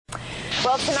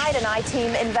Well, tonight, an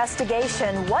I-Team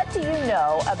investigation. What do you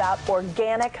know about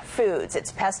organic foods?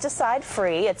 It's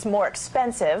pesticide-free, it's more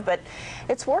expensive, but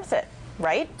it's worth it,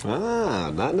 right?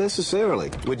 Not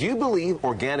necessarily. Would you believe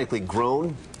organically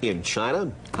grown in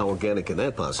China? How organic can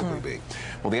that possibly be?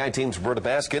 Well, the I-Team's Roberta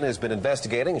Baskin has been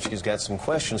investigating, and she's got some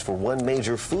questions for one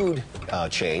major food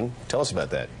chain. Tell us about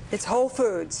that. It's Whole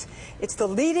Foods. It's the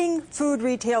leading food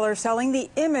retailer selling the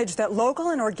image that local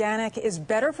and organic is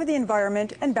better for the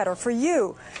environment and better for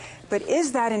you. But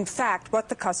is that, in fact, what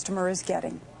the customer is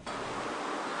getting?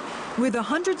 With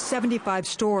 175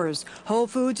 stores, Whole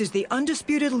Foods is the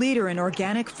undisputed leader in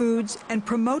organic foods and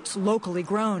promotes locally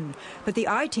grown. But the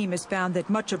I-Team has found that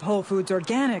much of Whole Foods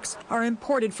organics are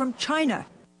imported from China.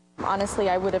 Honestly,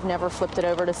 I would have never flipped it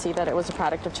over to see that it was a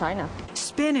product of China.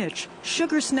 Spinach,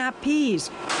 sugar snap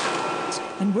peas,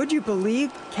 and would you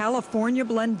believe California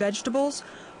blend vegetables?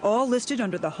 All listed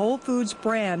under the Whole Foods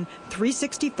brand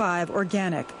 365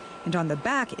 Organic. And on the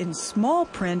back in small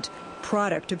print,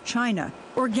 product of China.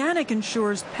 Organic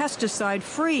ensures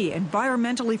pesticide-free,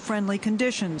 environmentally friendly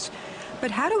conditions.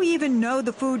 But how do we even know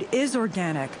the food is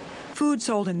organic? Food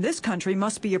sold in this country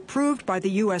must be approved by the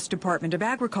U.S. Department of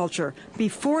Agriculture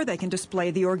before they can display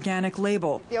the organic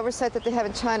label. The oversight that they have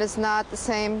in China is not the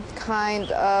same kind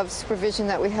of supervision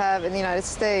that we have in the United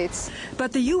States.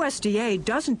 But the USDA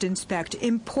doesn't inspect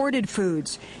imported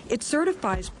foods. It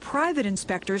certifies private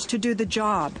inspectors to do the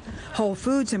job. Whole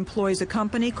Foods employs a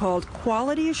company called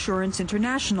Quality Assurance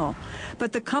International.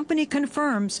 But the company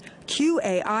confirms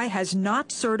QAI has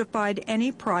not certified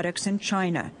any products in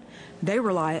China. They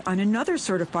rely on another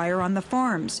certifier on the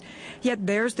farms. Yet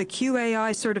there's the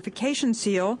QAI certification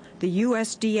seal, the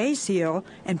USDA seal,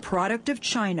 and product of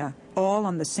China, all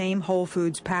on the same Whole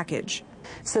Foods package.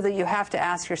 So that you have to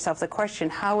ask yourself the question,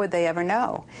 how would they ever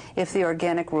know if the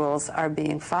organic rules are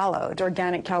being followed?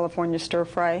 Organic California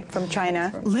stir-fry from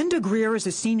China. Linda Greer is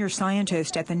a senior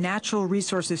scientist at the Natural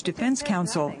Resources Defense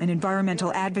Council, an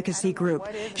environmental advocacy group.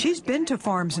 She's been to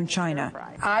farms in China.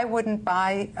 I wouldn't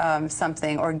buy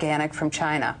something organic from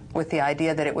China with the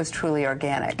idea that it was truly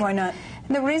organic. Why not?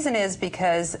 And the reason is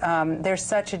because there's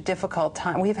such a difficult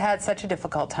time. We've had such a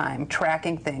difficult time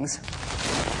tracking things.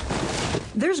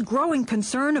 There's growing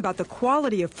concern about the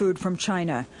quality of food from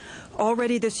China.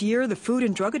 Already this year, the Food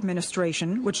and Drug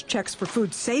Administration, which checks for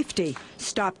food safety,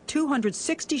 stopped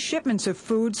 260 shipments of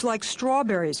foods like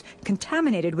strawberries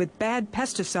contaminated with bad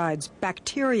pesticides,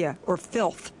 bacteria, or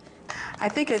filth. I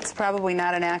think it's probably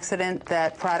not an accident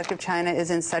that product of China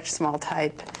is in such small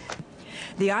type.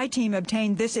 The I-Team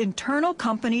obtained this internal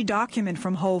company document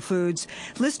from Whole Foods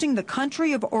listing the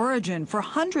country of origin for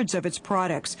hundreds of its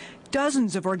products,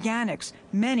 dozens of organics,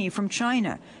 many from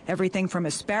China, everything from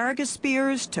asparagus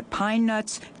spears to pine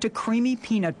nuts to creamy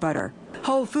peanut butter.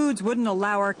 Whole Foods wouldn't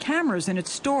allow our cameras in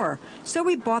its store, so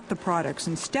we bought the products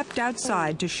and stepped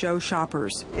outside to show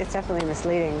shoppers. It's definitely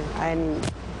misleading, and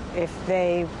if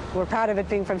they were proud of it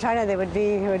being from China, it would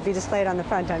be displayed on the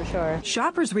front, I'm sure.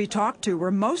 Shoppers we talked to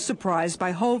were most surprised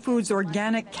by Whole Foods'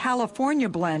 organic California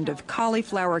blend of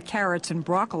cauliflower, carrots, and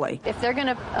broccoli. If they're going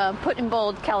to put in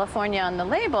bold California on the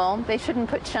label, they shouldn't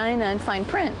put China in fine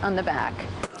print on the back.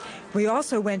 We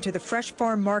also went to the fresh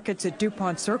farm markets at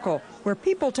DuPont Circle, where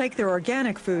people take their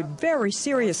organic food very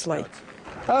seriously.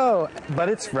 Oh, but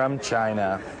it's from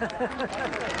China.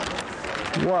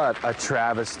 What a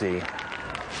travesty.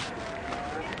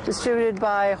 Distributed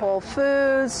by Whole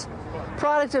Foods,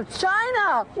 product of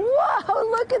China.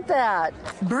 Whoa, look at that.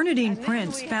 Bernadine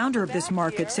Prince, founder of this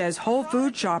market, says Whole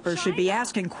Food shoppers should be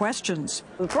asking questions.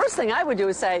 The first thing I would do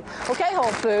is say, okay,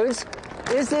 Whole Foods,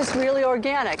 is this really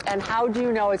organic? And how do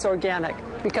you know it's organic?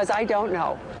 Because I don't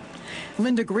know.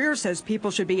 Linda Greer says people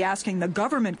should be asking the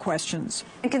government questions.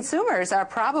 And consumers are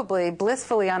probably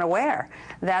blissfully unaware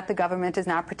that the government is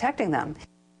not protecting them.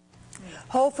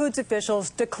 Whole Foods officials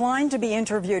declined to be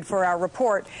interviewed for our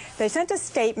report. They sent a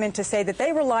statement to say that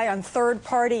they rely on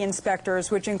third-party inspectors,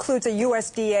 which includes a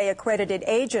USDA-accredited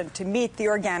agent, to meet the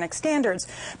organic standards.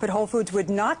 But Whole Foods would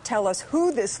not tell us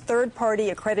who this third-party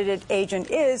accredited agent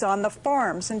is on the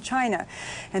farms in China.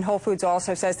 And Whole Foods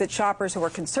also says that shoppers who are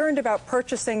concerned about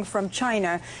purchasing from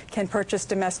China can purchase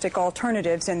domestic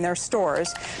alternatives in their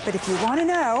stores. But if you want to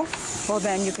know, well,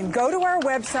 then you can go to our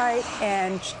website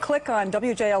and click on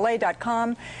WJLA.com.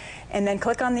 And then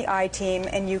click on the I-Team,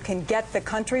 and you can get the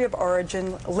country of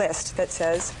origin list that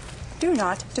says, do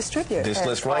not distribute. This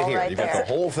list right here. You've got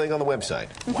the whole thing on the website.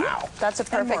 Wow. That's a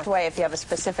perfect way if you have a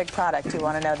specific product you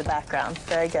want to know the background.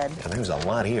 Very good. And there's a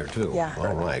lot here, too. Yeah.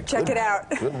 All right. Check it out.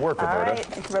 Good work, Roberta. All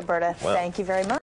right, Roberta, thank you very much.